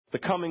The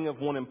coming of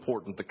one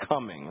important, the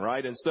coming,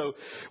 right? And so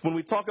when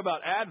we talk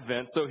about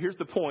Advent, so here's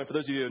the point. For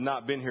those of you who have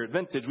not been here at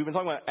Vintage, we've been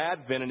talking about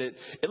Advent, and it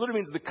literally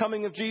means the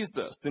coming of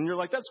Jesus. And you're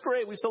like, that's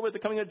great. We celebrate the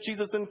coming of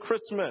Jesus in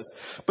Christmas.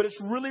 But it's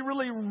really,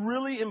 really,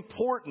 really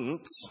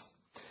important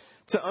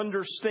to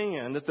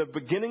understand that the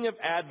beginning of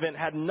Advent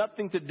had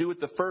nothing to do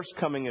with the first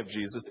coming of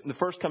Jesus.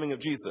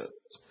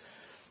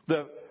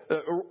 The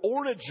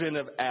origin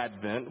of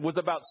Advent was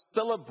about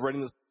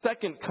celebrating the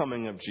second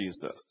coming of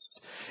Jesus.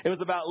 It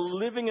was about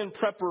living in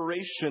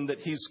preparation that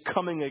He's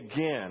coming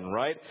again,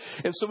 right?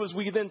 And so as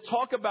we then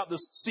talk about the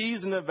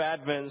season of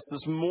Advent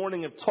this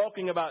morning of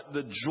talking about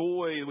the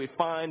joy we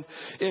find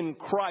in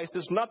Christ,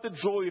 it's not the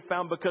joy we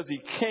found because He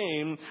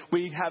came.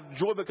 We have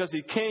joy because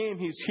He came,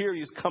 He's here,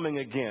 He's coming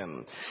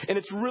again. And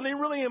it's really,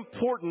 really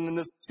important in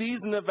this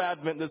season of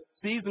Advent, this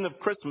season of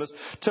Christmas,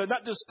 to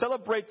not just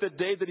celebrate the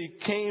day that He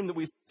came that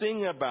we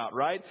sing about,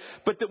 right?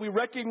 But that we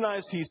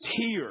recognize He's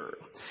here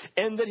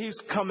and that He's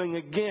coming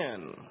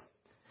again.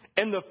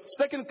 And the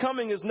second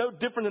coming is no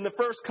different than the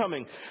first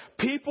coming.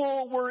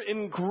 People were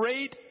in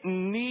great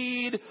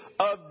need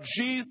of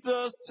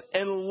Jesus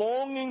and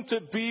longing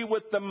to be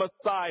with the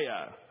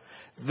Messiah.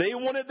 They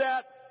wanted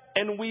that,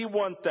 and we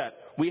want that.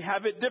 We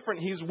have it different.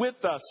 He's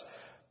with us.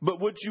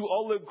 But would you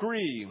all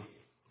agree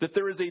that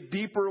there is a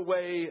deeper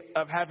way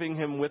of having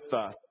Him with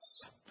us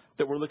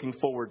that we're looking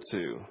forward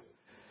to?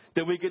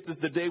 That we get to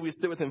the day we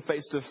sit with Him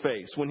face to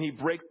face,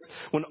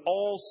 when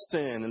all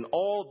sin and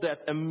all death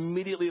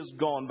immediately is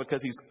gone because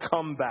He's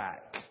come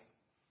back.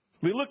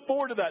 We look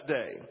forward to that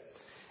day.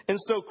 And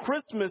so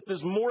Christmas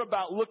is more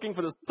about looking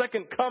for the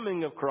second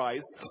coming of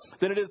Christ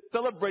than it is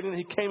celebrating that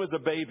He came as a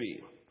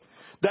baby.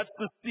 That's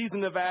the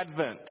season of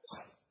Advent.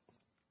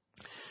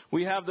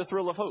 We have the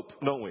thrill of hope,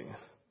 don't we?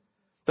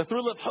 The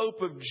thrill of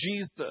hope of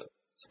Jesus.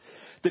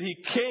 That He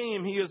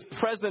came, He is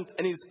present,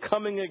 and He's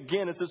coming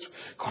again. It's this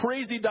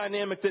crazy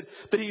dynamic that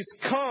He's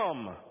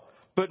come,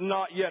 but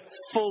not yet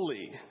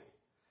fully.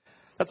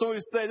 That's what we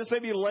say. This may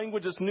be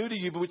language that's new to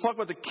you, but we talk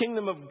about the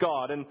kingdom of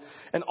God.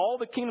 And all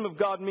the kingdom of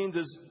God means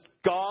is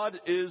God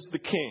is the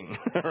king,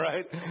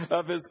 right,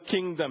 of His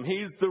kingdom.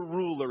 He's the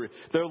ruler.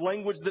 The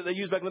language that they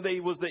used back in the day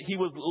was that He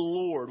was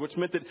Lord, which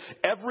meant that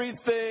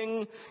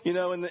everything, in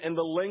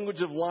the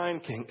language of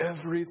Lion King,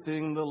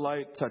 everything the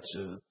light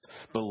touches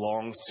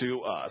belongs to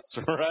us,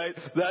 right?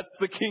 That's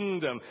the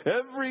kingdom.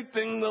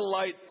 Everything the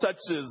light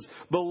touches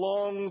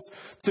belongs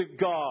to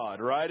God,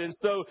 right? And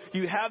so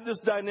you have this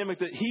dynamic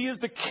that He is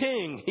the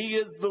king. He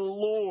is the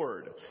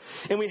Lord.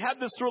 And we have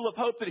this thrill of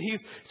hope that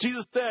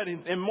Jesus said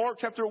in Mark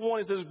chapter 1,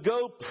 He says,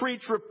 go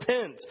preach,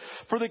 repent,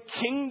 for the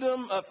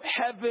kingdom of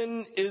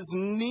heaven is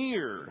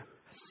near.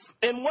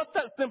 And what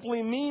that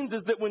simply means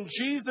is that when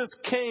Jesus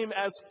came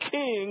as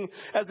king,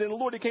 as in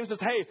Lord, He came and says,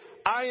 hey,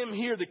 I am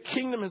here, the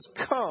kingdom has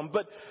come.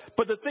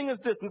 But the thing is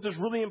this, and this is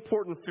really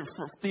important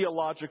for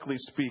theologically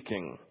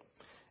speaking,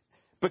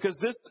 because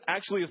this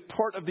actually is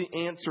part of the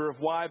answer of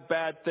why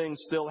bad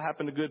things still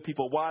happen to good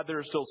people, why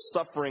there is still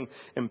suffering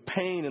and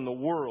pain in the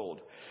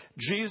world.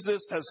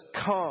 Jesus has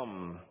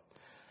come,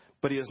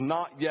 but He has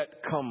not yet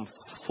come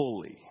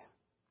fully.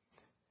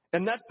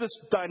 And that's this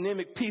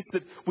dynamic piece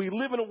that we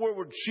live in a world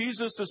where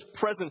Jesus is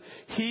present.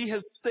 He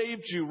has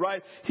saved you,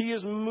 right? He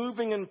is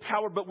moving in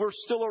power, but we're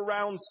still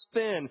around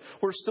sin.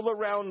 We're still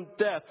around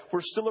death.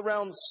 We're still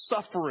around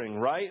suffering,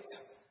 right?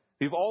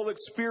 We've all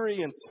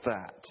experienced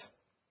that.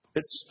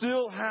 It's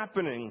still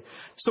happening.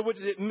 So what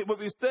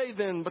we say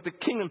then, but the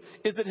kingdom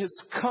is it has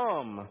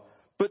come,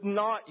 but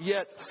not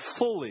yet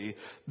fully.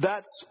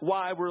 That's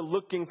why we're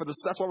looking for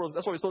that's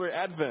why we celebrate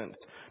Advent.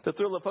 The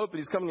thrill of hope that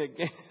He's coming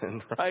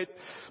again, right?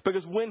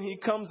 Because when He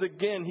comes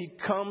again, He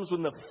comes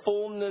in the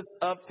fullness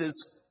of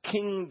His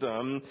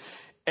kingdom,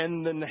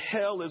 and then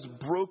hell is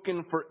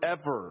broken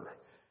forever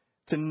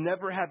to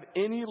never have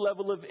any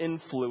level of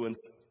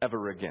influence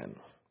ever again.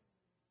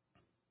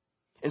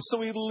 And so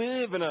we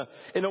live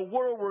in a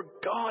world where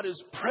God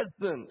is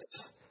present,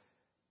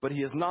 but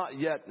He has not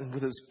yet,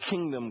 with His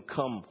kingdom,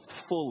 come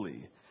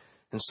fully.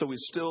 And so we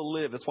still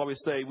live. That's why we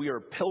say we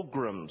are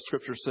pilgrims.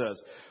 Scripture says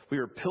we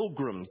are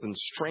pilgrims and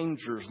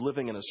strangers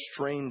living in a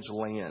strange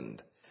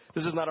land.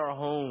 This is not our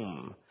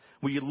home.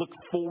 We look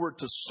forward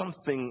to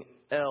something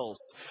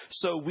else.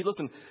 So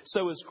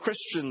as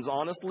Christians,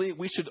 honestly,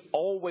 we should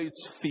always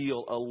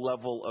feel a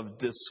level of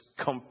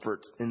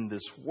discomfort in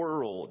this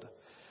world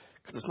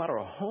because it's not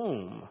our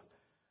home.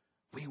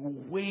 We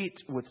wait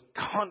with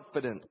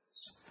confidence,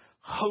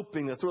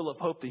 hoping, the thrill of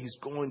hope that He's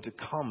going to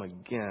come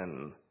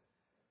again.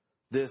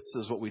 This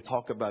is what we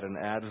talk about in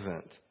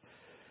Advent.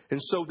 And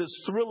so this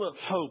thrill of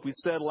hope, we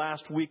said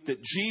last week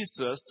that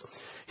Jesus,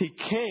 He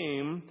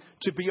came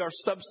to be our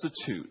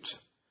substitute.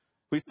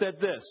 We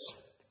said this.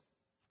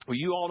 Well,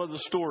 you all know the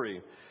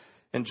story.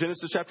 In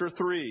Genesis chapter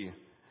 3,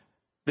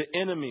 the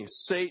enemy,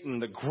 Satan,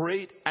 the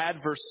great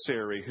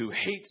adversary who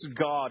hates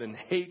God and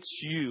hates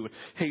you,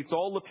 hates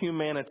all of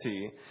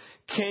humanity,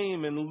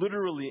 came and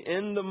literally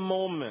in the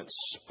moment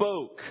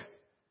spoke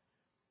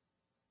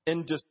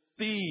and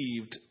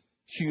deceived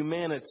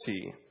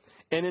humanity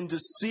And in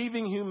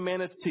deceiving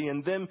humanity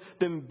and them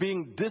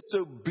being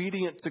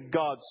disobedient to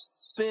God,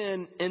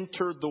 sin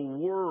entered the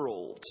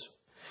world.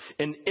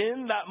 And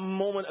in that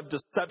moment of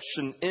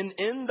deception,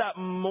 in that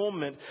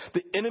moment,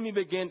 the enemy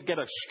began to get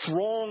a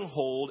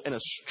stronghold and a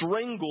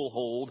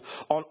stranglehold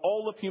on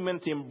all of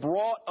humanity and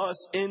brought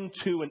us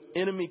into an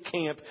enemy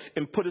camp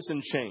and put us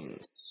in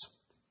chains.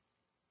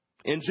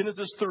 In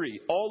Genesis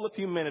 3, all of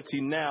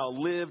humanity now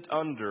lived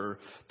under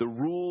the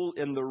rule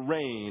and the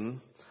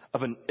reign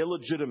of an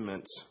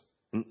illegitimate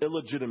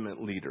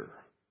leader,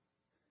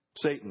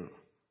 Satan.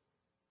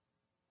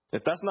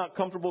 If that's not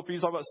comfortable for you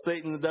to talk about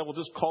Satan, the devil,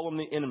 just call him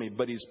the enemy.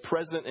 But he's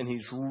present and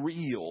he's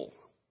real.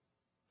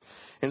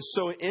 And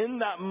so in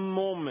that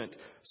moment,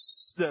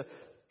 the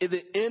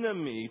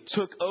enemy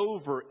took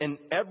over and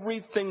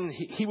everything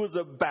he was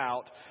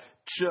about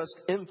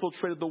just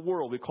infiltrated the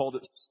world. We called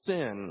it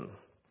sin.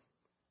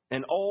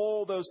 And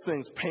all those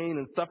things, pain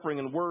and suffering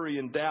and worry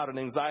and doubt and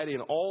anxiety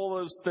and all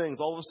those things,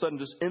 all of a sudden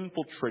just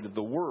infiltrated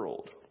the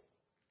world.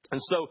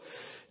 And so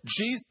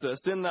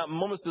Jesus in that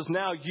moment says,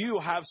 now you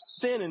have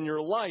sin in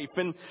your life.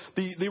 And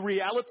the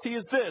reality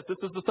is this.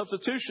 This is the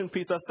substitution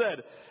piece I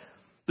said.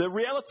 The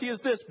reality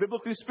is this,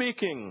 biblically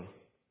speaking.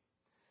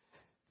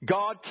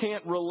 God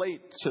can't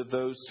relate to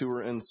those who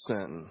are in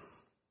sin.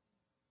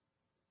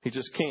 He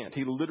just can't.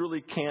 He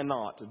literally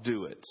cannot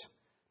do it.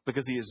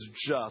 Because he is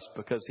just,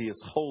 because he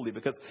is holy,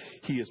 because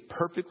he is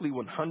perfectly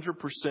 100%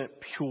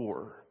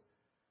 pure.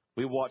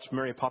 We watched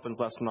Mary Poppins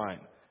last night.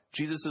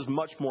 Jesus is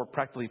much more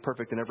practically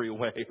perfect in every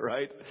way,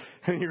 right?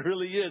 And he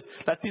really is.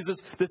 That's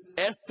this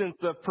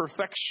essence of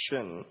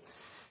perfection.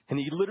 And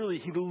he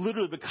literally,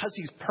 because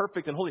he's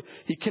perfect and holy,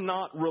 he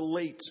cannot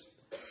relate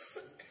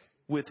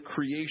with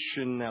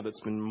creation now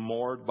that's been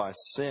marred by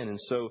sin. And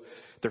so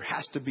there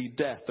has to be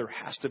death. There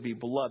has to be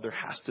blood. There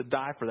has to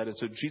die for that. And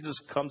so Jesus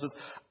comes and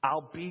says,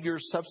 I'll be your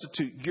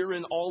substitute. You're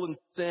all in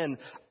sin.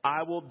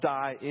 I will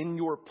die in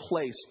your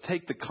place.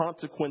 Take the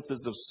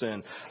consequences of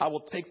sin. I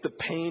will take the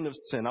pain of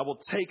sin. I will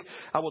take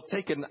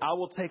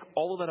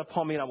all of that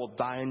upon me and I will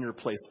die in your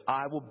place.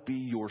 I will be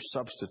your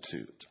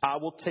substitute. I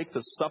will take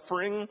the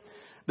suffering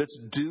that's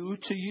due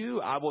to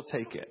you. I will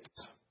take it.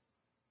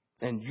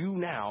 And you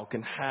now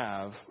can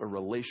have a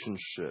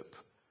relationship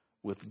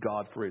with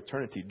God for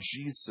eternity.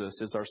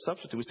 Jesus is our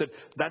substitute. We said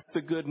that's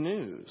the good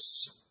news,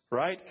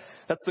 right?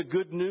 That's the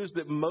good news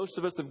that most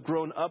of us have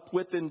grown up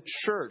with in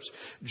church.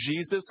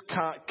 Jesus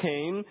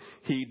came.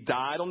 He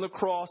died on the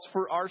cross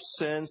for our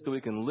sins so we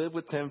can live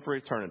with him for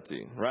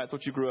eternity, right? That's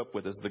what you grew up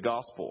with, is the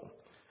gospel.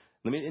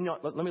 Let me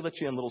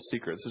let you in a little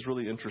secret. This is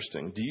really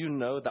interesting. Do you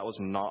know that was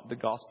not the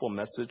gospel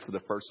message for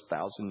the first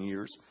 1,000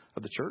 years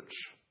of the church?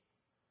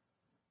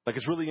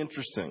 It's really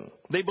interesting.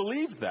 They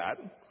believed that.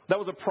 That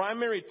was a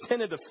primary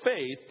tenet of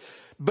faith,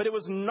 but it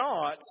was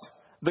not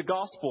the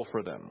gospel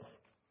for them.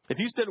 If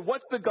you said,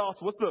 what's the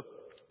gospel?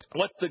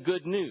 What's the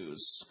good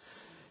news?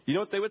 You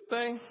know what they would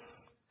say?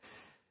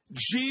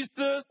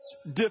 Jesus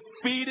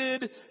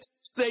defeated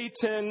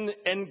Satan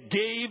and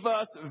gave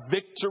us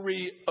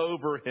victory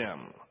over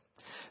him.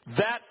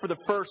 That for the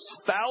first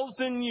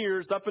 1,000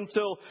 years, up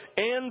until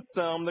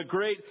Anselm, the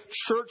great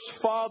church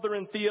father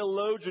and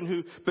theologian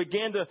who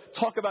began to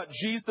talk about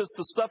Jesus,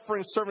 the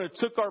suffering servant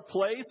who took our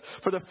place,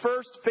 for the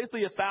first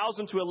basically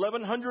 1,000 to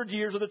 1,100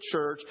 years of the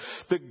church,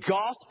 the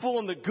gospel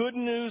and the good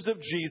news of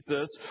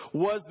Jesus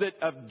was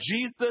that of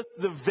Jesus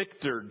the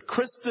victor,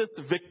 Christus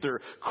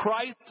victor.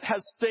 Christ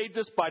has saved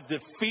us by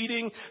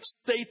defeating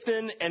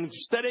Satan and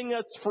setting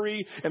us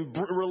free and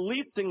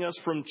releasing us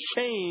from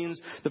chains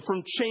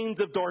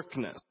of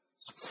darkness.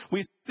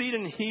 We see it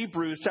in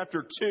Hebrews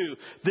chapter 2.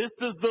 This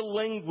is the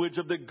language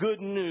of the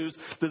good news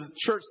that the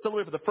church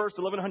celebrated for the first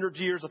 1,100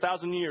 years,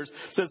 1,000 years.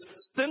 It says,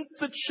 since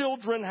the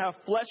children have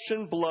flesh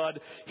and blood,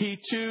 he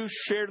too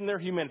shared in their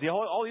humanity.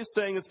 All he's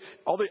saying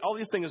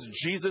is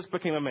Jesus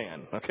became a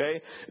man,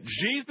 okay?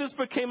 Jesus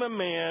became a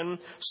man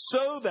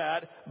so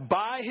that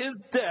by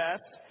his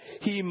death,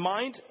 he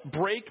might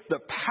break the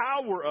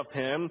power of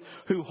him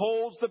who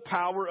holds the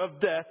power of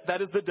death,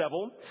 that is the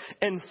devil,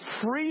 and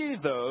free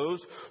those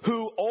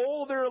who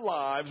all their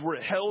lives were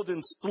held in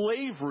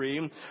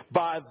slavery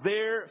by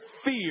their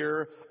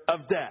fear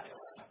of death.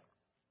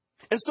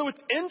 And so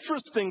it's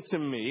interesting to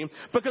me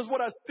because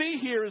what I see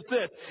here is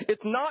this.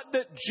 It's not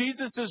that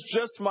Jesus is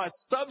just my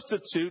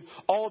substitute,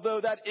 although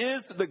that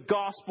is the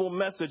gospel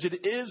message.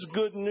 It is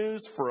good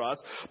news for us.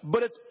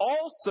 But it's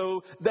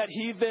also that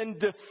he then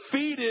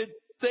defeated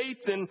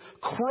Satan,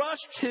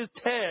 crushed his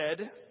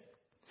head,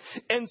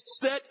 and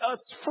set us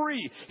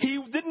free. He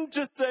didn't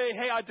just say,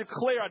 hey, I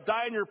declare I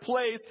die in your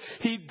place.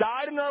 He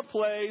died in our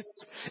place.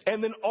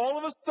 And then all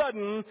of a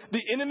sudden,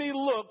 the enemy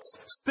looks,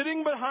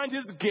 sitting behind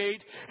his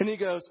gate, and he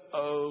goes,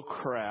 oh,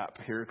 crap,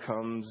 here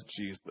comes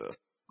Jesus.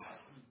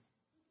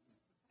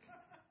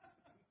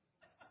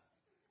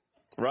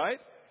 Right?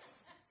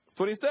 That's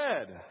what he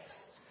said.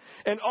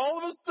 And all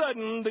of a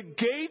sudden, the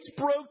gates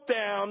broke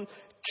down.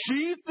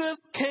 Jesus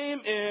came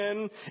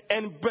in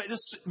and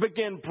just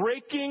began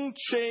breaking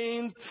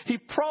chains. He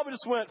probably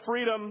just went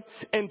freedom,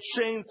 and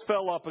chains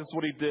fell up. Is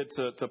what he did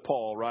to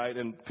Paul, right?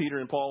 And Peter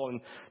and Paul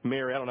and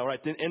Mary, I don't know,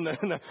 right?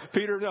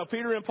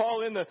 Peter and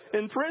Paul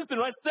in prison,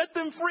 right? Set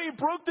them free,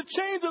 broke the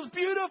chains. It was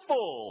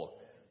beautiful.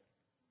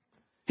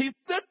 He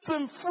sets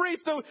them free.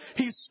 So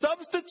he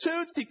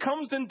substitutes, he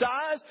comes and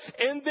dies,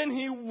 and then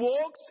he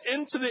walks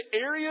into the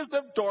areas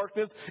of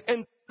darkness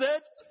and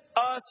sets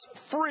us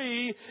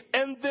free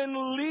and then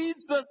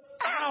leads us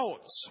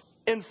out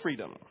in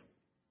freedom.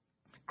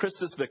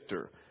 Christus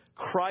Victor,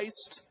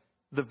 Christ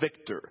the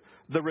victor,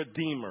 the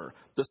redeemer,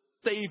 the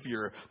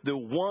savior, the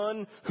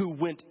one who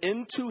went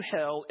into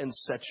hell and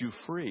set you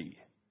free.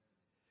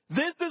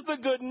 This is the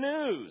good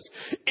news.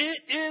 It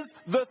is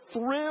the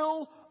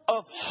thrill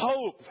of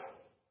hope.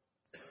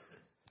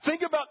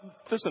 Think about,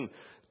 listen,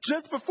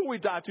 just before we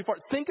dive too far,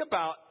 think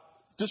about,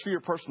 just for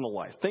your personal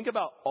life, think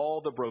about all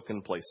the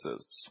broken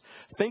places.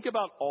 Think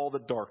about all the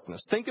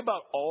darkness. Think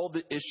about all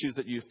the issues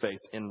that you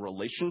face in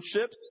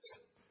relationships.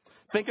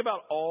 Think about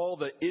all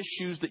the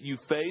issues that you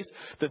face,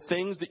 the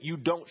things that you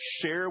don't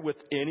share with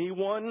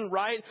anyone,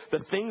 right?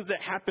 The things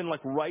that happen like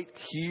right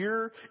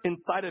here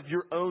inside of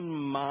your own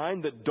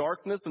mind, the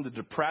darkness and the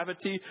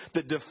depravity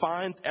that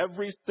defines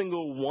every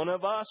single one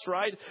of us,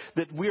 right?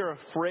 That we are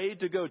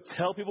afraid to go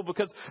tell people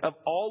because of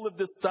all of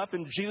this stuff.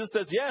 And Jesus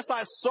says, yes,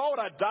 I saw it.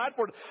 I died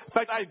for it. In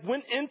fact, I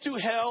went into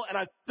hell and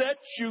I set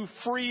you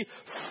free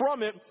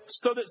from it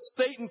so that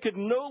Satan could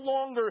no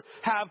longer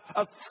have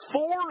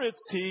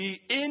authority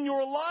in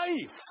your life.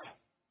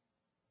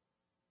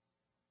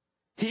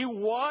 He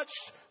watched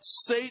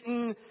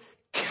Satan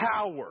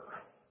cower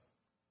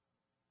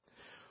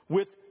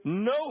with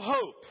no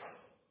hope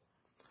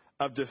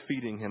of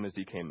defeating him as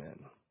he came in.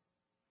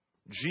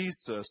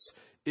 Jesus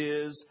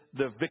is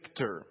the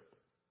victor.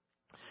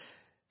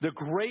 The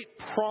great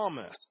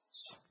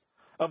promise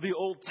of the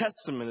Old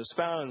Testament is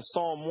found in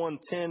Psalm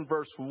 110,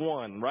 verse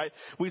 1, right?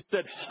 We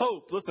said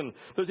hope. Listen,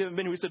 those who haven't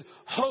been here, we said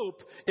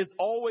hope is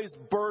always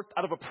birthed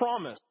out of a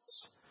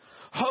promise.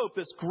 Hope,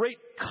 this great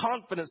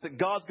confidence that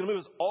God's going to move,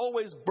 is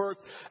always birthed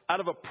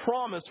out of a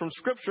promise from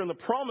Scripture. And the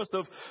promise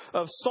of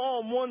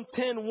Psalm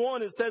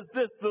 110:1, it says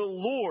this: the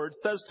Lord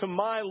says to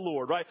my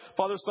Lord, right?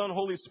 Father, Son,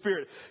 Holy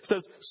Spirit,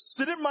 says,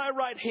 sit at my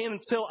right hand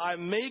until I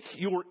make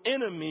your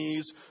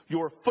enemies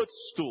your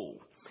footstool.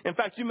 In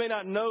fact, you may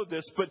not know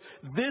this, but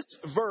this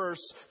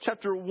verse,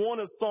 chapter 1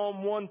 of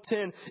Psalm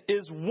 110,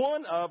 is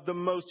one of the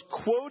most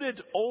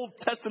quoted Old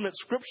Testament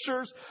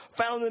scriptures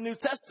found in the New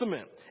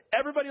Testament.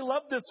 Everybody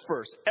loved this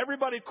verse.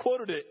 Everybody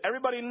quoted it.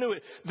 Everybody knew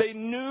it. They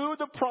knew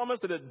the promise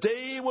that a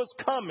day was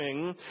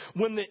coming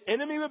when the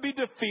enemy would be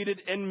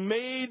defeated and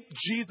made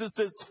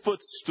Jesus'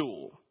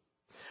 footstool.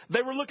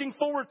 They were looking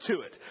forward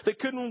to it. They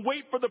couldn't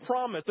wait for the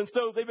promise. And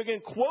so they began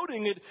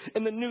quoting it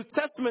in the New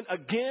Testament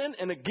again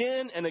and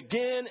again and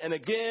again and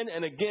again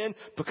and again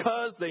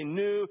because they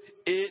knew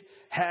it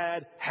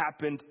had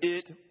happened.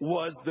 It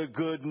was the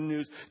good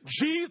news.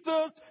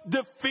 Jesus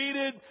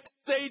defeated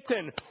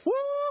Satan.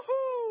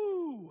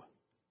 Woohoo!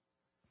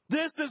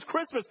 This is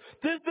Christmas.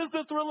 This is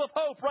the thrill of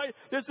hope, right?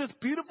 This is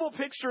beautiful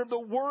picture of the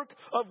work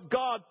of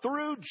God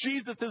through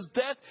Jesus'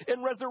 death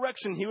and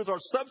resurrection. He was our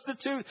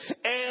substitute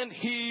and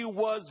he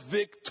was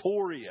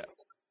victorious.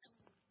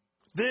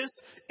 This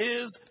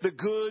is the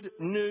good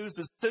news,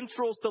 the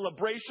central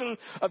celebration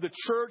of the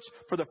church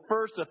for the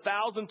first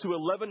 1,000 to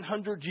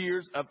 1,100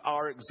 years of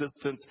our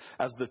existence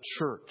as the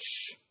church.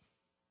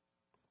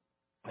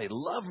 I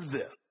love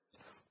this.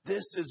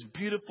 This is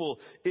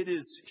beautiful. It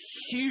is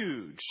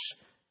huge.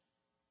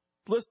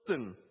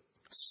 Listen,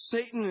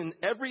 Satan and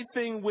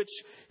everything with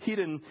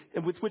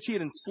which he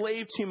had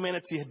enslaved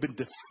humanity had been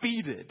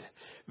defeated.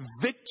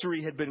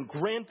 Victory had been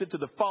granted to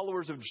the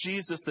followers of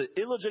Jesus, the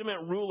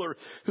illegitimate ruler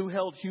who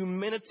held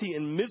humanity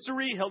in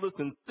misery, held us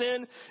in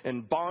sin,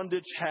 and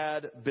bondage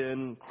had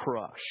been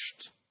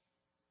crushed.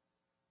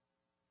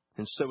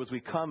 And so as we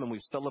come and we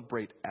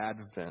celebrate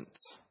Advent,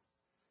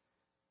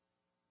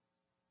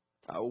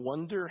 I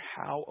wonder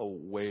how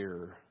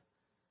aware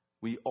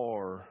we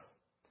are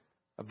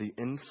of the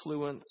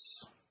influence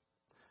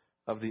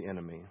of the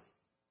enemy.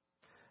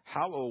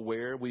 How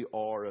aware we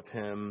are of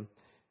him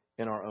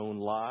in our own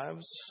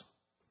lives,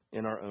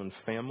 in our own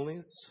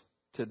families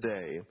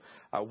today.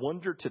 I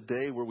wonder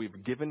today where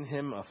we've given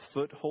him a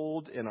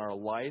foothold in our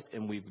life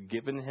and we've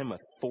given him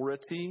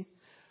authority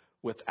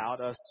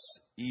without us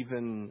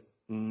even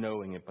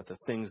knowing it, but the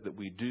things that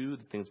we do,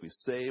 the things we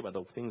say, by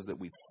the things that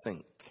we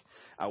think.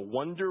 I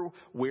wonder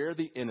where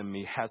the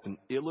enemy has an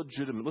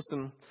illegitimate,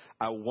 listen,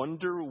 I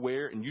wonder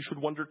where, and you should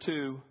wonder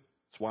too,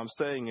 that's why I'm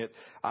saying it,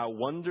 I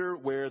wonder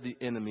where the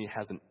enemy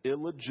has an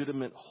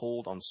illegitimate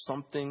hold on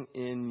something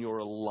in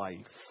your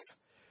life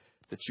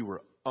that you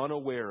were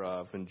unaware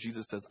of. And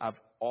Jesus says, I've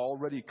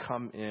already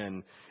come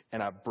in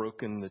and I've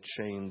broken the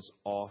chains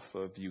off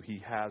of you.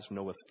 He has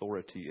no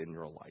authority in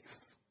your life.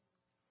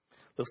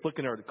 Let's look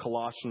at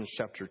Colossians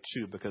chapter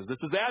 2, because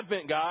this is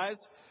Advent, guys.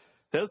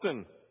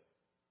 Listen.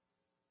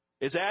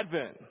 It's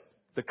Advent.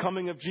 The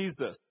coming of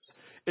Jesus.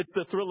 It's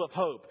the thrill of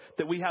hope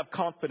that we have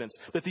confidence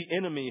that the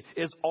enemy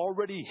is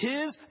already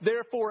his,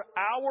 therefore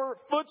our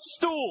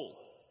footstool.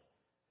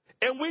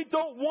 And we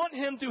don't want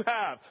him to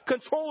have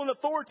control and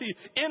authority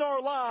in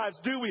our lives,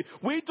 do we?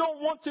 We don't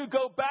want to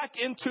go back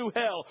into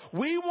hell.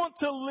 We want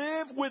to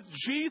live with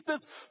Jesus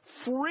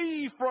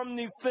free from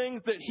these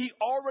things that he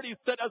already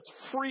set us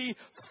free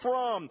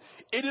from.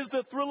 It is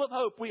the thrill of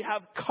hope. We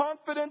have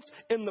confidence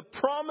in the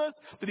promise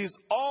that he's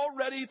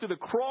already, through the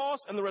cross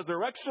and the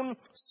resurrection,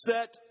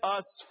 set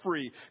us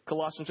free.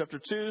 Colossians chapter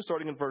 2,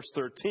 starting in verse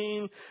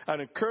 13. I'd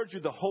encourage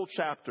you, the whole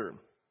chapter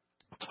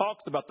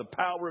talks about the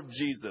power of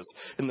Jesus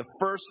in the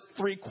first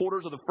 3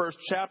 quarters of the first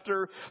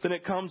chapter. Then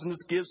it comes and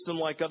just gives some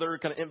like other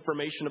kind of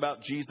information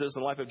about Jesus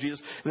and the life of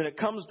Jesus. And then it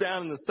comes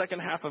down in the second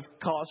half of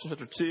Colossians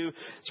chapter 2,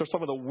 starts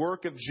talking about the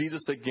work of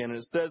Jesus again. And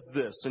it says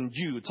this, and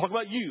you, talk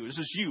about you, this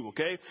is you,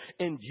 okay?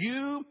 And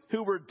you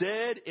who were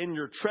dead in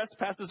your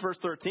trespasses, verse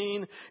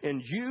 13,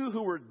 and you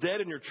who were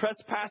dead in your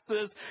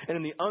trespasses and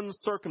in the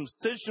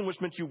uncircumcision,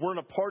 which meant you weren't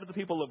a part of the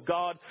people of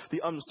God,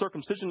 the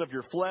uncircumcision of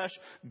your flesh,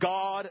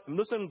 God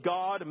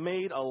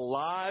made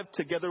alive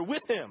together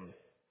with him.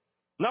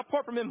 Not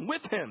apart from him,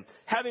 with him,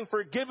 having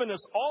forgiven us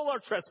all our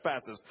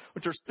trespasses,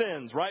 which are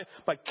sins, right?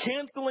 By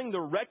canceling the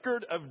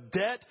record of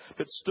debt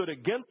that stood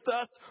against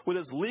us with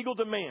its legal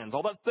demands.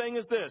 All that's saying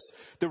is this: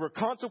 there were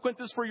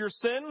consequences for your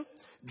sin.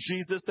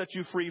 Jesus set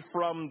you free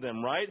from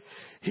them, right?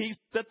 He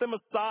set them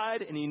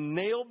aside and he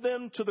nailed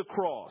them to the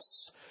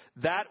cross.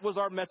 That was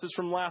our message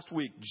from last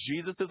week.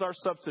 Jesus is our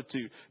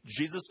substitute.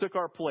 Jesus took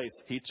our place.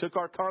 He took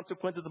our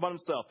consequences upon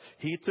himself.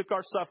 He took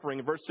our suffering.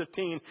 In verse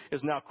 15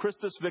 is now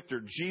Christus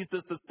Victor,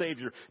 Jesus the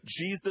Savior,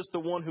 Jesus the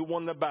one who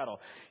won the battle.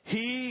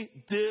 He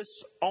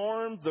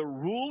disarmed the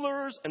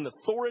rulers and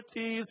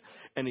authorities,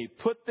 and he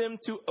put them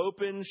to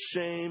open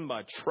shame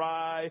by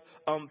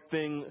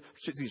triumphing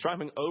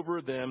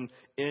over them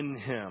in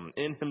him,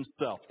 in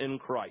himself, in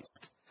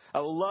Christ. I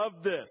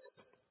love this.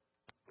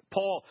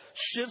 Paul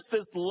shifts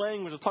this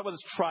language to talk about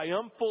this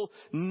triumphal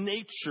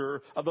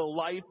nature of the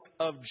life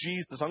of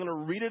Jesus. I'm going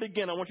to read it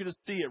again. I want you to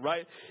see it,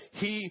 right?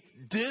 He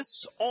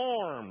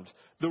disarmed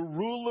the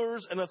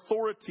rulers and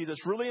authorities.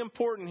 It's really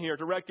important here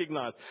to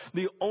recognize.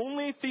 The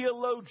only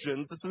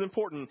theologians, this is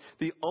important,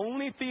 the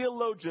only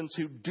theologians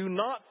who do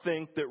not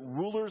think that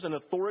rulers and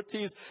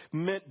authorities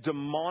meant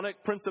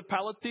demonic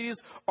principalities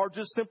are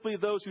just simply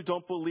those who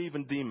don't believe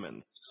in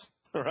demons.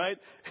 All right?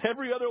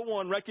 Every other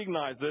one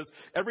recognizes,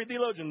 every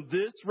theologian,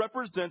 this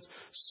represents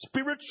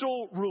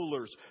spiritual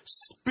rulers,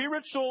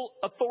 spiritual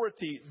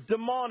authority,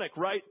 demonic,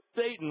 right?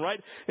 Satan,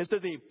 right? And so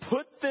they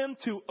put them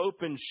to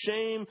open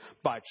shame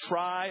by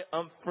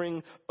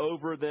triumphing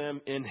over them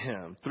in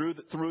him through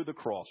the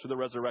cross, through the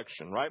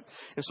resurrection, right?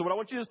 And so what I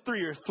want you to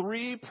see are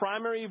 3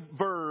 primary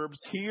verbs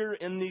here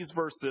in these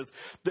verses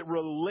that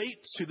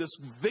relate to this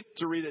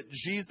victory that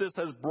Jesus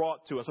has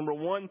brought to us. Number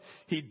 1,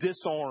 he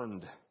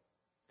disarmed.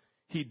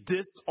 He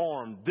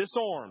disarmed.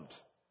 Disarmed.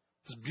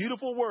 This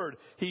beautiful word.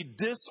 He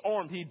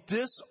disarmed. He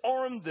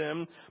disarmed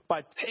them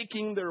by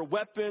taking their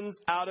weapons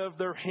out of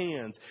their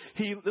hands.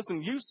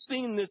 Listen, you've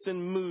seen this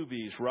in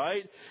movies,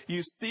 right?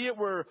 You see it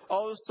where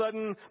all of a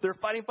sudden they're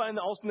fighting, and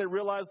all of a sudden they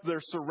realize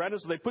they're surrounded,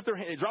 so they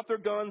drop their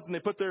guns and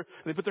they put their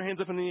hands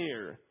up in the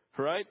air.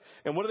 Right?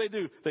 And what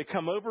do? They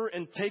come over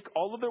and take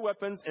all of their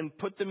weapons and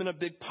put them in a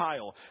big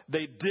pile.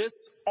 They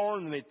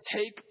disarm them. They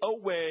take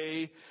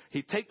away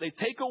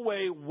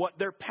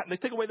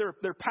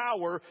their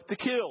power to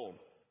kill.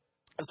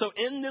 So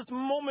in this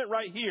moment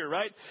right here,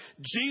 right,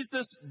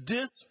 Jesus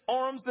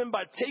disarms them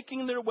by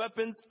taking their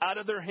weapons out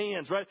of their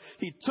hands, right?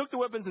 He took the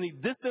weapons and he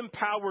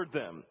disempowered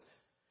them.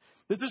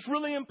 This is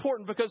really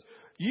important because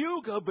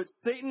you go, but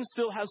Satan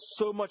still has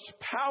so much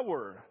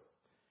power.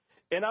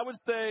 And I would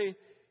say,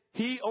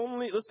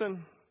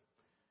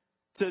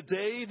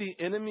 today the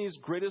enemy's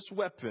greatest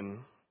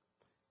weapon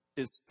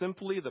is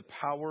simply the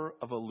power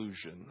of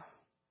illusion.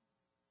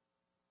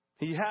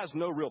 He has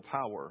no real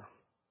power.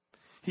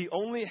 He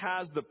only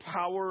has the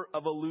power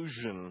of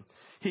illusion.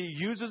 He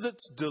uses it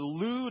to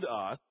delude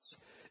us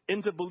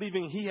into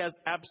believing he has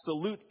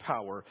absolute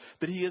power,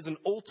 that he is an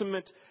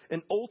ultimate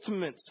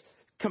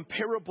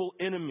comparable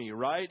enemy,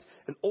 right?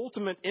 An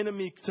ultimate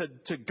enemy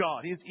to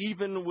God. He's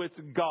even with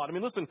God. I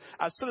mean, listen,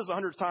 I've said this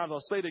 100 times. I'll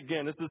say it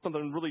again. This is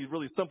something really,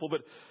 really simple.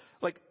 But,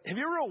 have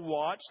you ever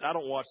watched, I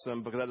don't watch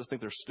them because I just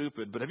think they're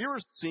stupid, but have you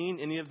ever seen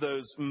any of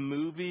those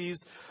movies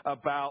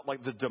about,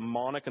 the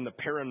demonic and the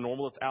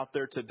paranormal that's out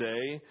there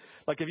today?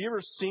 Have you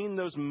ever seen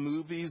those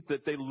movies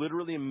that they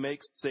literally make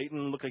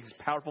Satan look like he's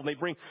powerful? And they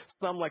bring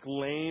some,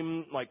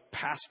 lame,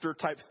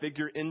 pastor-type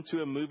figure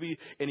into a movie,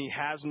 and he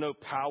has no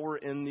power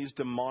in these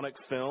demonic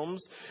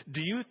films?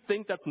 Do you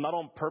think that's not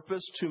on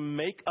purpose to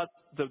make us,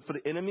 for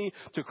the enemy,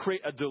 to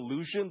create a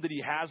delusion that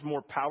he has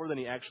more power than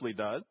he actually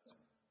does?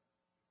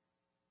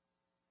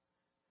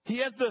 He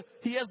has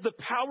the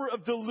power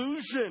of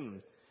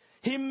delusion.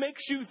 He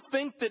makes you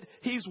think that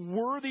he's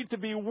worthy to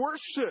be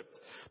worshipped.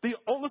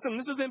 Listen,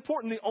 this is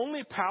important. The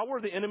only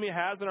power the enemy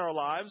has in our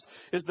lives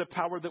is the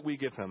power that we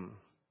give him.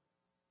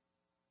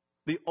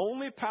 The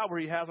only power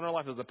he has in our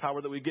life is the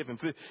power that we give him.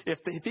 If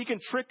he can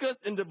trick us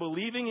into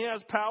believing he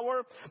has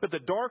power, that the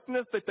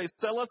darkness that they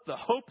sell us, the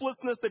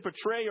hopelessness they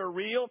portray are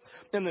real,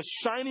 and the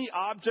shiny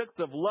objects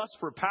of lust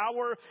for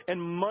power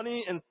and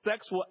money and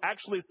sex will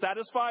actually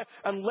satisfy,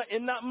 and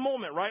in that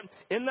moment, right?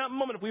 In that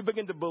moment, if we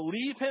begin to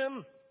believe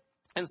him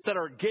and set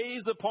our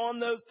gaze upon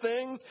those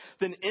things,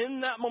 then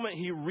in that moment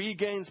he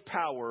regains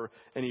power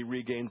and he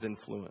regains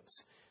influence.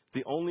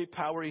 The only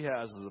power he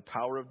has is the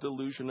power of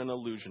delusion and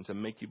illusion to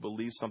make you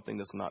believe something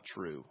that's not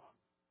true.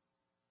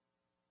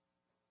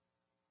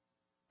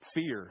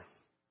 Fear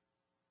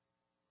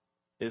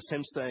is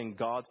him saying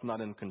God's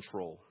not in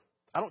control.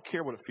 I don't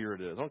care what fear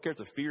it is. I don't care if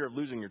it's a fear of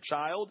losing your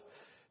child,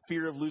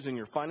 fear of losing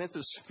your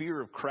finances,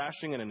 fear of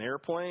crashing in an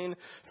airplane,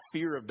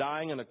 fear of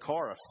dying in a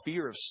car, a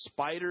fear of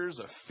spiders,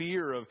 a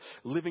fear of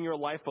living your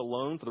life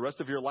alone for the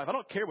rest of your life. I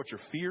don't care what your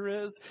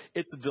fear is.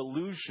 It's a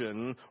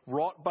delusion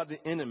wrought by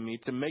the enemy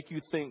to make you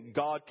think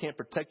God can't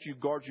protect you,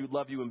 guard you,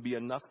 love you, and be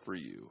enough for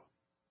you.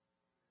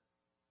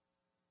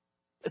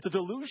 It's a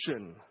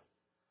delusion.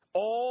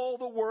 All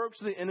the works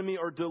of the enemy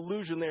are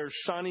delusion. They are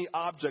shiny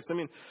objects. I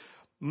mean,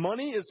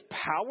 money is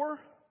power.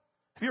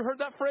 Have you heard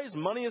that phrase?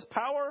 Money is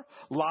power?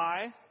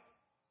 Lie.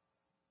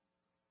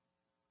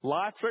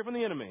 Lie straight from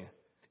the enemy.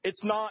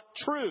 It's not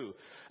true.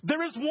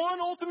 There is one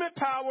ultimate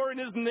power, and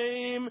his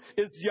name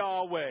is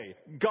Yahweh,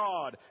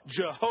 God,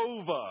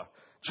 Jehovah.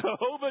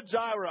 Jehovah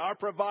Jireh, our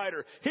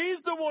provider.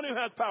 He's the one who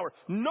has power.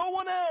 No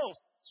one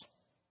else.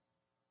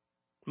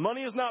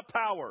 Money is not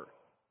power.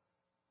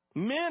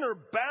 Men are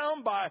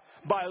bound by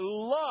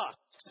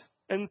lust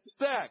and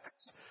sex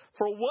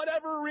for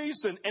whatever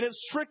reason, and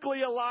it's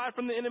strictly a lie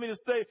from the enemy to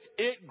say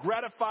it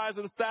gratifies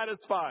and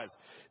satisfies.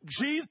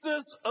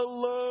 Jesus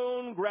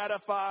alone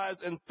gratifies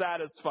and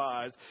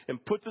satisfies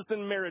and puts us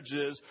in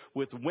marriages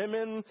with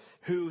women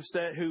who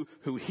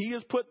he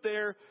has put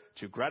there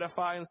to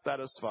gratify and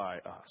satisfy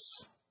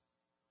us.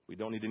 We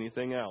don't need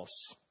anything else.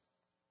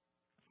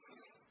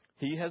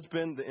 The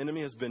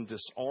enemy has been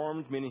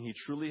disarmed, meaning he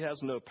truly has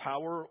no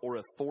power or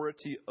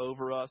authority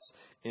over us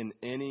in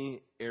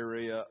any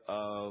area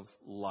of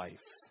life,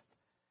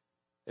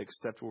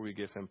 except where we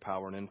give him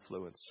power and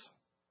influence.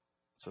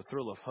 It's a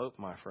thrill of hope,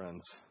 my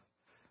friends,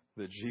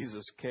 that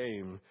Jesus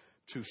came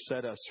to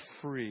set us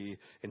free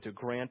and to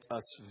grant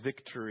us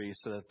victory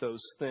so that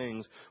those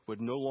things would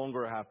no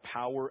longer have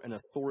power and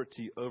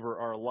authority over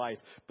our life,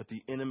 but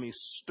the enemy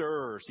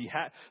stirs.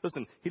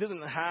 He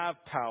doesn't have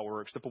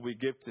power except what we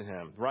give to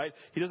him, right?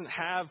 He doesn't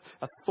have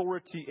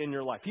authority in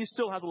your life. He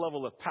still has a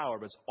level of power,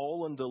 but it's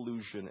all in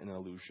delusion and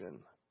illusion.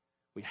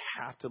 We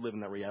have to live in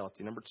that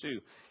reality. Number 2,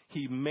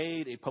 he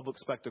made a public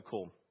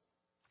spectacle.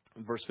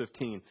 Verse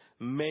 15,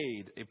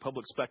 made a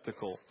public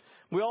spectacle.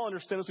 We all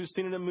understand this. We've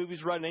seen it in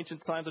movies, right? In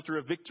ancient times, after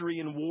a victory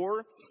in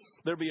war,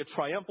 there'd be a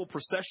triumphal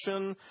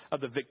procession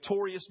of the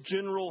victorious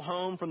general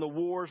home from the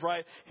wars,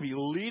 right? He'd be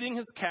leading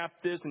his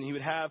captives, and he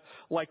would have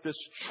like this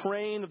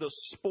train of the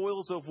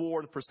spoils of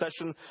war, the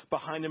procession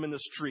behind him in the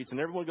streets. And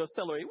everyone goes,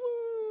 celebrate,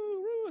 woo,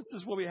 woo, this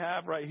is what we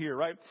have right here,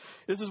 right?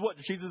 This is what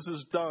Jesus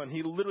has done.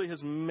 He literally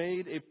has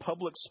made a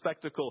public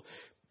spectacle.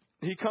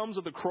 He comes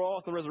with the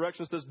cross and the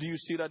resurrection and says, do you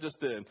see what I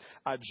just did?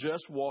 I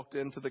just walked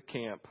into the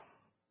camp.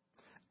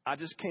 I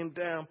just came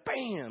down,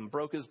 bam,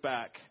 broke his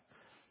back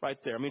right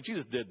there. I mean,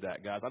 Jesus did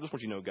that, guys. I just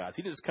want you to know, guys.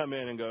 He didn't just come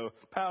in and go,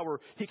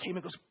 power. He came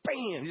and goes,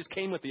 bam. He just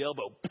came with the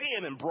elbow,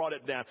 bam, and brought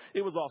it down.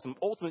 It was awesome.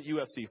 Ultimate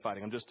UFC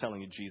fighting. I'm just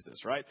telling you,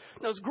 Jesus, right?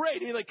 That was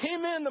great. He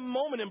came in the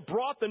moment and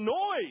brought the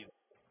noise.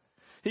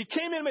 He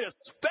came in and made a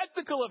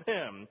spectacle of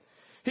him.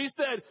 He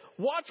said,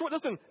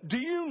 listen, do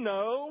you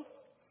know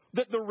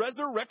that the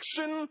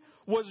resurrection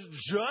was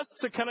just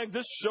to kind of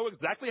just show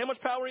exactly how much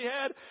power he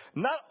had?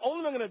 Not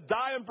only am I going to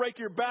die and break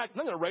your back,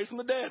 I'm going to raise from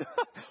the dead.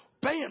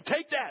 Bam,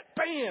 take that.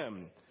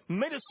 Bam.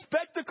 Made a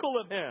spectacle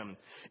of him.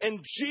 And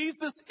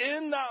Jesus,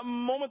 in that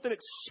moment that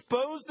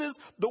exposes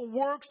the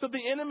works of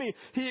the enemy,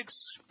 he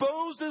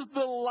exposes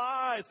the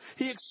lies.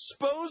 He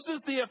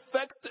exposes the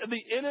effects of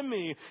the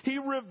enemy. He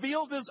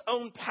reveals his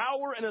own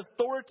power and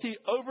authority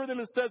over them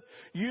and says,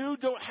 you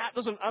don't have,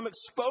 listen, I'm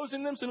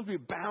exposing them so you don't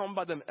be bound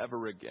by them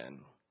ever again.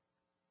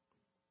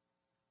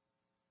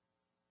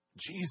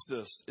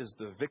 Jesus is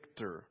the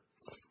victor.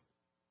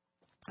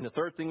 And the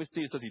third thing we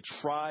see, it says he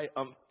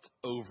triumphed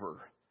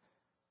over.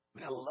 I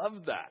mean, I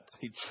love that.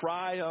 He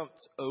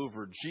triumphed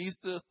over.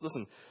 Jesus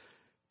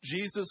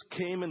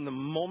came in the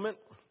moment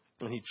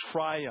and he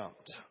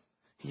triumphed.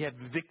 He had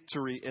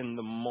victory in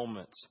the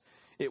moment.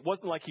 It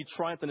wasn't like he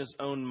triumphed in his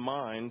own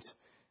mind.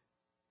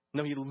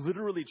 No, he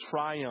literally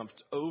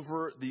triumphed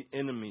over the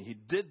enemy. He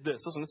did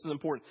this. Listen, this is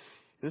important.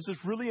 This is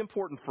really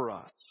important for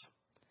us,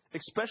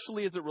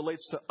 especially as it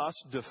relates to us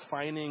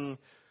defining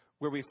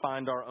where we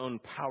find our own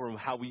power and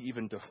how we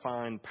even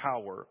define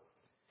power.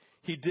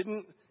 He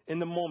didn't, in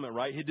the moment,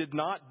 right? He did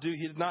not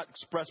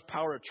express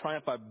power or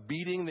triumph by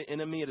beating the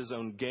enemy at his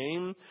own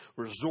game,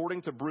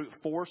 resorting to brute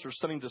force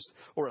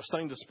or a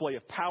stunning display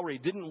of power. He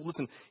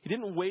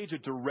didn't wage a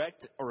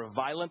direct or a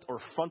violent or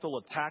frontal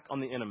attack on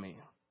the enemy.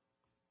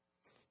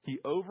 He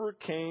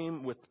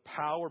overcame with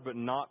power, but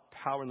not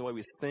power in the way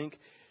we think.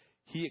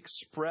 He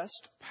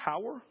expressed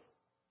power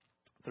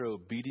through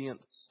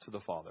obedience to the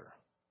Father.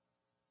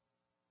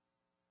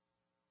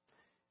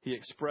 He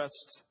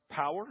expressed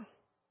power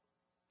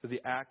through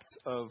the act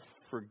of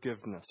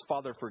forgiveness.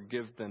 Father,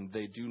 forgive them.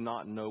 They do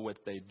not know what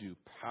they do.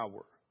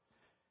 Power.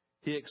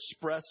 He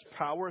expressed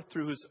power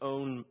through his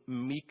own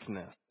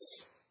meekness.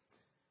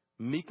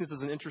 Meekness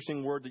is an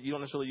interesting word that you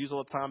don't necessarily use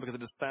all the time because it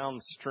just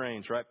sounds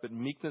strange, right? But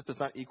meekness does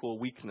not equal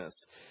weakness.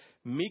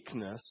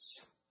 Meekness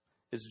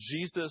is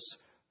Jesus,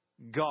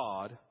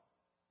 God,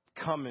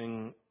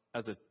 coming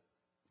as an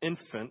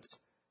infant,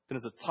 then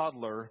as a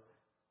toddler,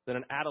 then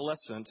an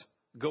adolescent,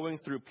 going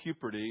through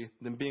puberty,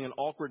 then being an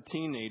awkward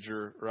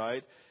teenager,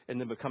 right?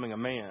 And then becoming a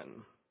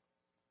man.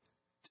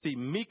 See,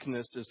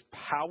 meekness is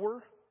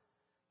power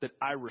that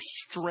I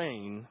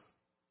restrain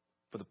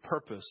for the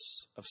purpose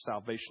of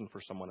salvation for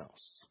someone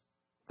else.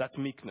 That's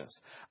meekness.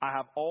 I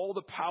have all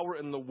the power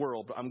in the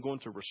world, but I'm going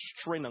to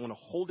restrain, I'm going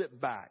to hold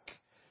it back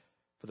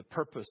for the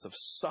purpose of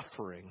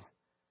suffering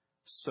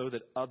so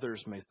that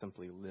others may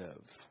simply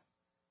live.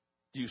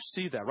 Do you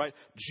see that, right?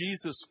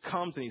 Jesus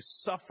comes and he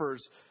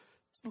suffers.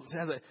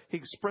 He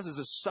expresses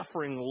his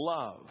suffering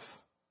love.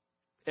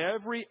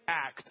 Every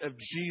act of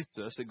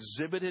Jesus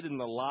exhibited in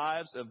the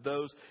lives of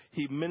those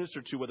he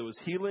ministered to, whether it was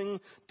healing,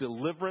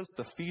 deliverance,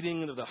 the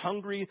feeding of the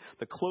hungry,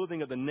 the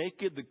clothing of the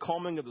naked, the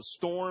calming of the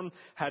storm,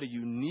 had a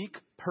unique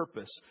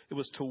purpose. It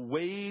was to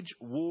wage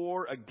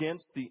war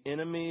against the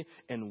enemy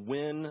and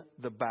win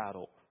the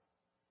battle.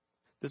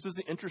 This is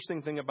the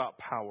interesting thing about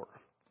power.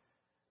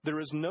 There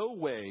is no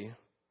way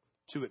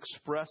to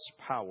express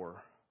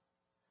power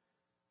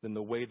than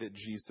the way that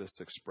Jesus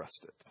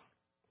expressed it.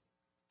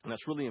 And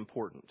that's really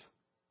important.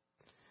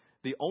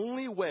 The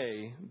only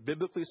way,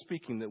 biblically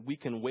speaking, that we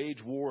can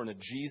wage war in a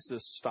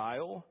Jesus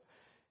style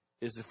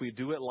is if we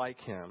do it like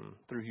him,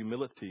 through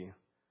humility,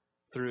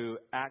 through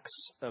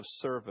acts of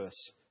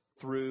service,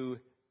 through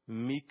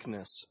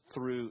meekness,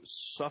 through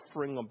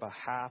suffering on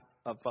behalf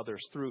of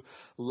others, through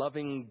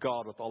loving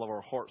God with all of our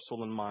heart,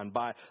 soul, and mind,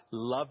 by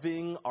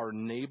loving our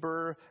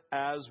neighbor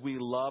as we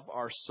love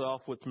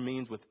ourselves, which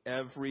means with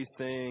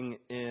everything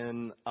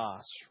in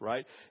us,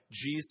 right?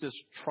 Jesus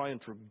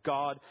triumphed.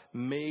 God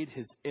made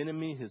his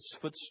enemy his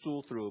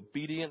footstool through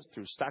obedience,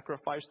 through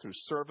sacrifice, through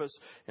service,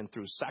 and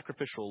through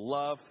sacrificial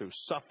love, through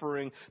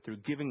suffering, through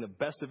giving the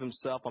best of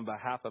himself on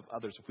behalf of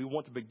others. If we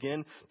want to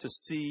begin to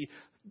see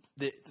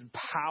the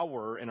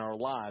power in our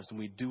lives, and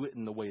we do it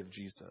in the way of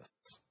Jesus.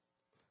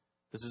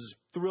 This is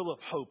a thrill of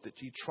hope that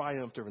he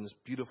triumphed over in this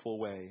beautiful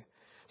way.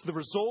 So the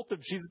result of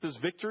Jesus'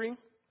 victory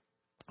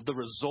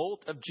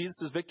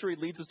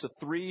leads us to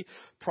three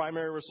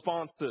primary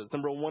responses.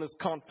 Number one is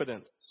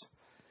confidence.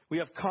 We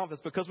have confidence.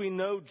 Because we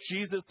know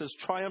Jesus has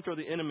triumphed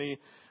over the enemy,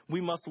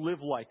 we must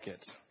live like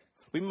it.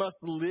 We must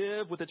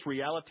live with its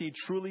reality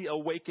truly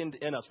awakened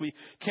in us. We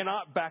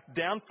cannot back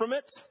down from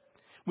it.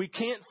 We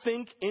can't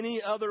think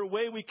any other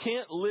way. We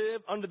can't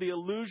live under the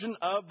illusion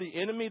of the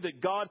enemy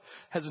that God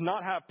has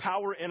not had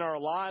power in our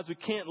lives. We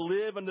can't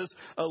live in this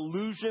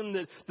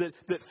illusion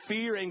that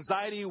fear,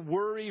 anxiety,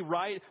 worry,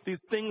 right?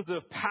 These things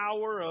of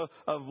power,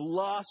 of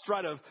lust,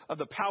 right? Of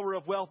the power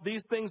of wealth.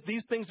 These things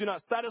do not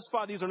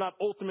satisfy. These are not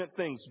ultimate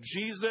things.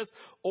 Jesus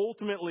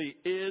ultimately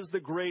is the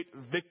great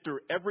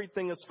victor.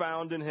 Everything is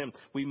found in him.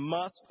 We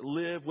must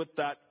live with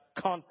that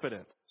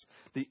confidence.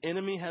 The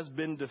enemy has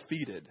been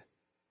defeated.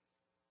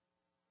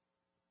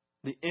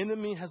 The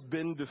enemy has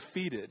been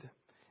defeated,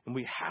 and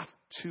we have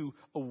to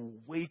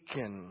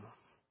awaken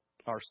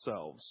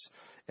ourselves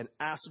and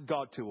ask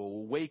God to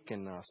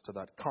awaken us to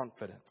that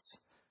confidence.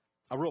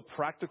 A real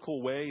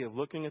practical way of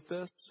looking at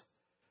this,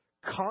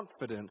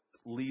 confidence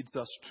leads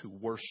us to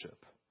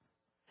worship.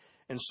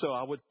 And so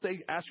I would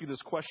ask you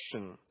this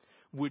question.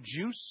 Would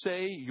you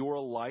say your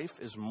life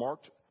is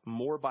marked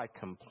more by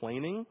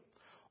complaining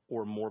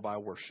or more by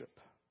worship?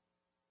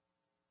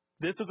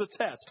 This is a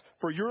test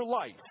for your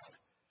life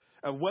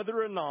of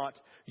whether or not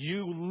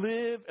you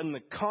live in the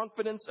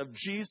confidence of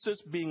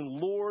Jesus being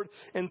Lord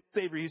and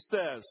Savior. He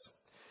says,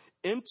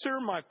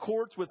 enter my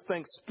courts with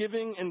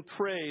thanksgiving and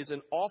praise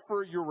and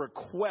offer your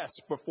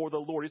requests before the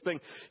Lord.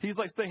 He's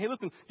like saying, hey,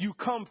 listen, you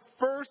come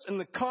first in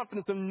the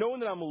confidence of knowing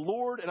that I'm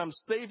Lord and I'm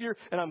Savior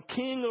and I'm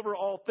King over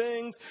all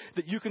things,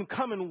 that you can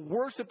come and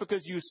worship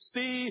because you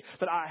see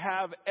that I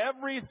have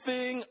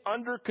everything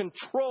under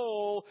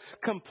control.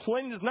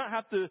 Complaining does not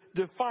have to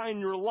define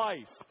your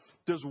life.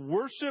 Does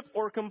worship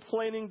or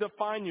complaining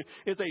define you?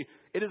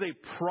 It is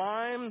a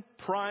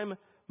prime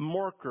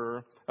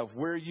marker of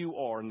where you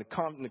are in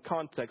the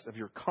context of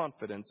your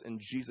confidence in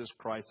Jesus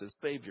Christ as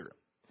Savior.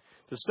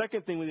 The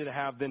second thing we need to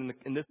have then,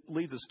 and this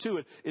leads us to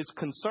it, is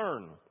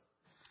concern.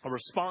 A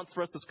response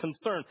for us is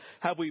concern.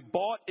 Have we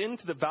bought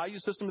into the value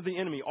system of the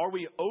enemy? Are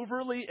we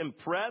overly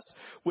impressed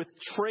with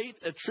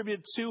traits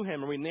attributed to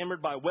him? Are we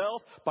enamored by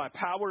wealth, by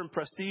power and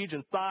prestige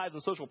and size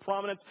and social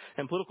prominence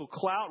and political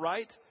clout,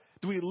 right?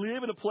 Do we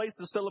live in a place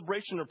of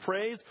celebration or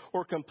praise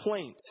or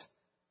complaint?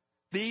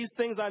 These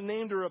things I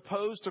named are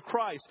opposed to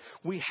Christ.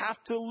 We have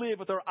to live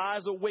with our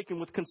eyes awakened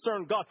with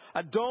concern. God,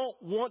 I don't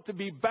want to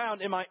be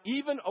bound. Am I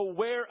even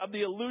aware of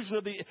the illusion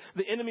of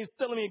the enemy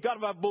selling me? God,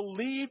 have I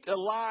believed a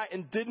lie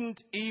and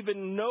didn't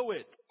even know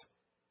it?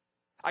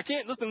 I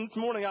can't, listen, this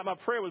morning my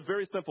prayer was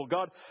very simple.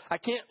 God, I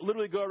can't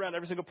literally go around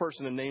every single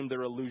person and name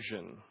their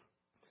illusion.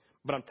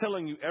 But I'm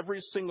telling you, every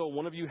single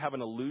one of you have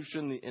an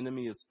illusion the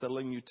enemy is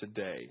selling you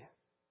today.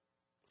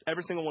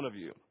 Every single one of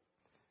you.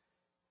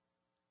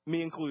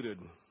 Me included.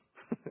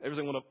 Every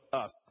single one of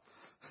us.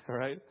 All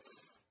right?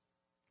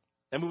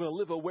 And we're going to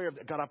live aware of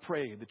that. God, I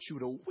pray that you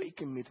would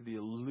awaken me to the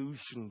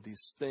illusion,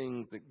 these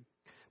things that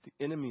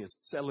the enemy is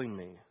selling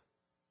me.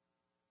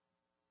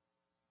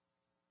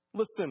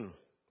 Listen,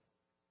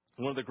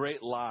 one of the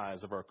great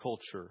lies of our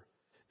culture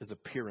is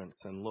appearance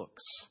and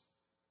looks.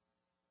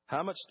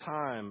 How much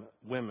time,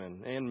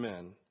 women and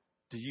men,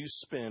 do you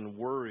spend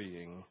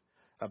worrying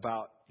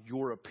about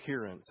your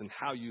appearance and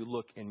how you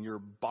look in your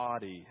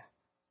body?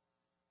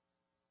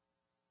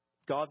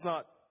 God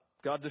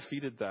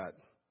defeated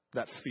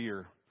that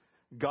fear.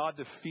 God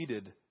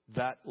defeated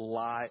that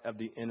lie of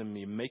the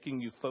enemy, making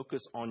you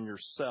focus on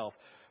yourself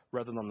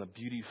rather than on the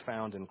beauty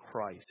found in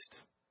Christ.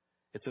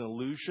 It's an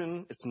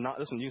illusion. It's not.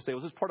 Listen, you say,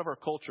 well, this is part of our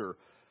culture.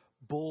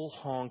 Bull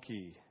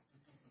honky.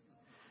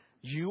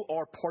 You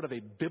are part of a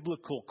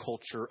biblical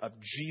culture of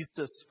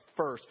Jesus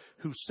first,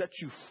 who sets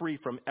you free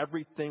from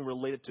everything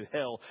related to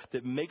hell,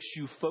 that makes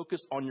you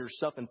focus on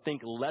yourself and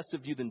think less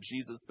of you than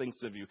Jesus thinks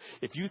of you.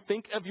 If you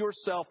think of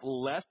yourself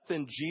less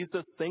than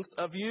Jesus thinks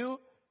of you,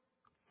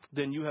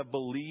 then you have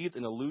believed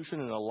an illusion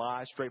and a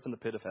lie straight from the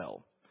pit of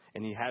hell.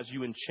 And he has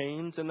you in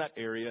chains in that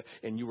area,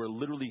 and you are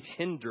literally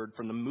hindered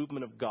from the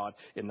movement of God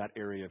in that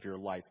area of your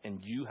life, and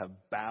you have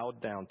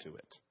bowed down to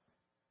it.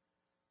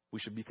 We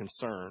should be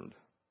concerned.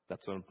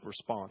 That's a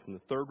response. And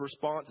the third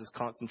response is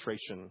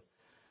concentration.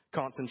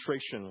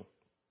 Concentration.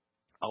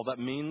 All that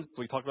means,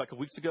 we talked about a couple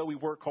weeks ago, we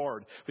work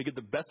hard. We give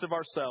the best of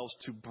ourselves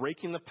to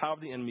breaking the power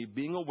of the enemy,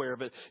 being aware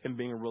of it, and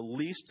being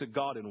released to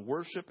God in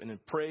worship and in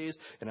praise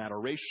and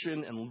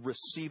adoration and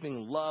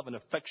receiving love and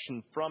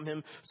affection from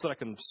him so that I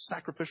can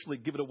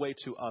sacrificially give it away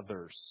to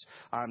others.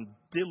 I'm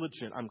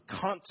diligent. I'm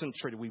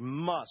concentrated. We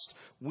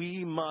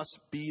must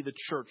be the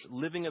church,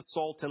 living as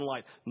salt and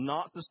light,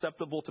 not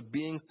susceptible to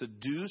being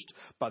seduced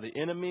by the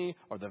enemy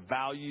or the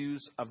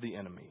values of the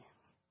enemy.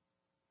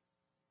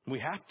 We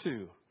have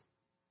to.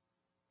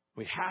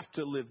 We have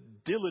to live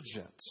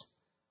diligent,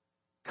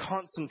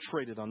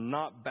 concentrated on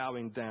not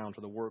bowing down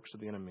to the works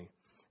of the enemy.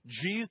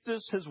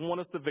 Jesus has won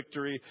us the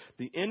victory.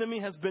 The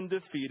enemy has been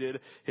defeated.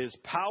 His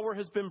power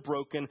has been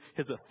broken.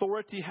 His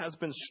authority has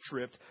been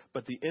stripped.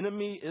 But the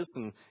enemy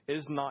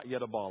is not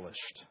yet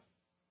abolished.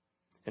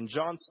 And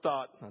John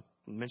Stott, I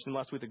mentioned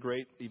last week, the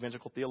great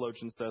evangelical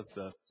theologian, says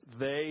this: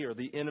 they, or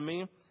the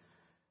enemy,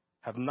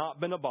 have not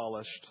been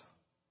abolished,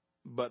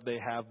 but they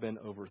have been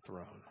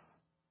overthrown.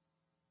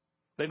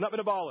 They've not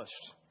been abolished.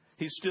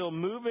 He's still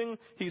moving.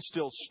 He's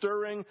still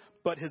stirring,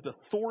 but his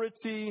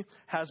authority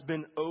has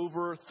been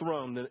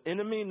overthrown. The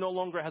enemy no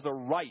longer has a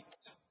right.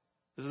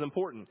 This is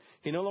important.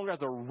 He no longer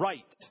has a right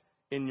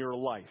in your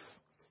life.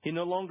 He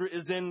no longer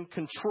is in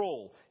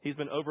control. He's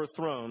been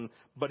overthrown,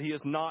 but he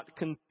is not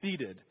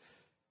conceded.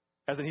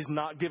 As in, he's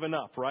not given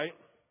up, right?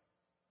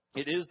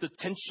 It is the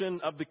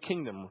tension of the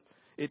kingdom.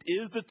 It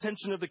is the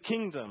tension of the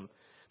kingdom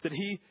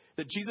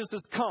that Jesus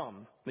has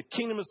come. The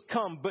kingdom has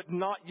come, but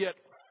not yet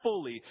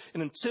fully.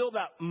 And until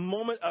that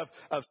moment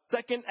of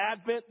second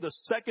advent, the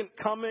second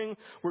coming,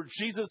 where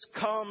Jesus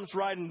comes,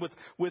 right, and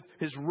with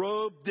his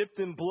robe dipped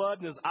in blood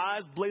and his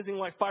eyes blazing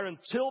like fire,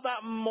 until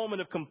that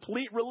moment of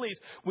complete release,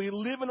 we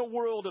live in a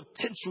world of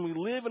tension. We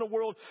live in a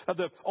world of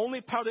the only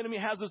power the enemy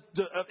has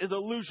is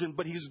illusion,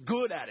 but he's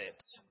good at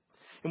it.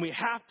 And we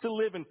have to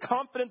live in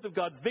confidence of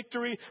God's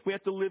victory. We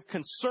have to live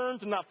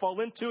concerned to not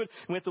fall into it.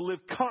 And we have to live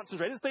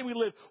concentrated. I didn't say we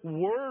live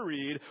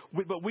worried,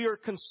 but we are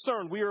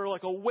concerned. We are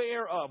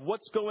aware of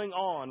what's going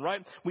on, right?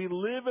 We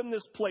live in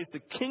this place. The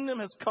kingdom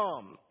has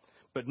come,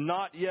 but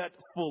not yet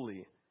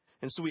fully.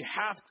 And so we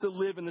have to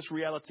live in this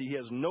reality.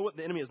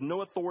 The enemy has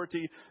no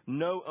authority,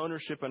 no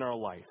ownership in our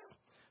life.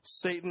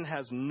 Satan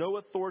has no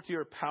authority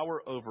or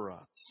power over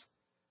us.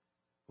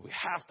 We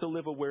have to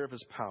live aware of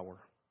his power.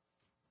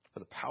 For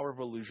the power of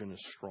illusion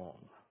is strong.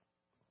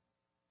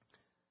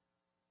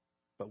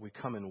 But we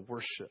come in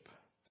worship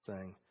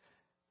saying,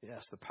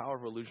 yes, the power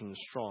of illusion is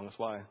strong. That's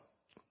why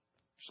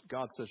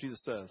Jesus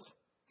says,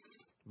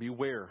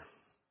 beware,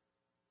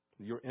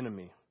 your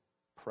enemy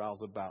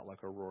prowls about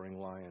like a roaring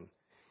lion.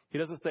 He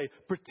doesn't say,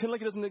 pretend like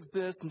he doesn't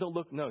exist and don't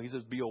look. No, he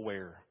says, be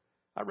aware.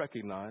 I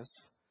recognize.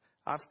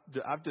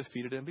 I've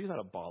defeated him, but he's not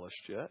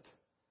abolished yet.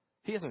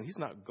 He's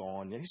not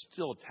gone yet. He's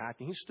still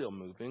attacking. He's still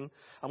moving.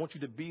 I want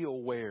you to be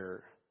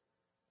aware.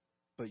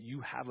 But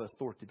you have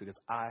authority because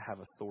I have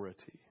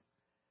authority.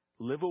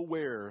 Live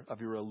aware of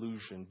your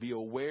illusion. Be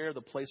aware of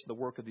the place of the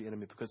work of the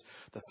enemy, because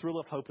the thrill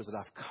of hope is that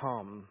I've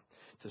come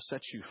to set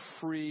you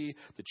free.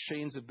 The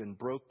chains have been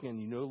broken.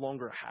 You no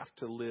longer have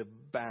to live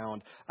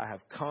bound. I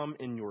have come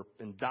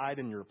and died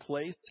in your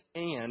place,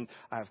 and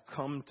I have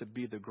come to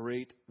be the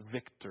great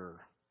victor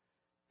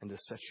and to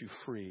set you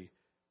free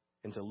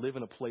and to live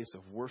in a place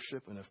of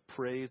worship and of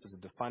praise as a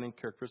defining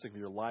characteristic of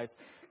your life,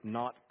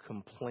 not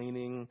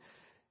complaining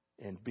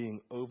and being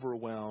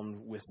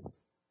overwhelmed with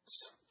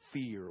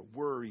fear,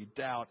 worry,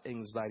 doubt,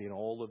 anxiety, and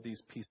all of these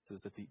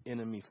pieces that the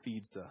enemy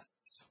feeds us.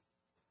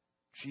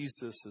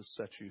 Jesus has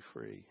set you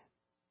free.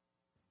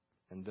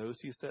 And those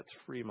he sets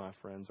free, my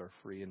friends, are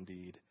free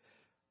indeed,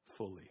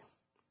 fully.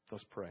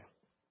 Let's pray.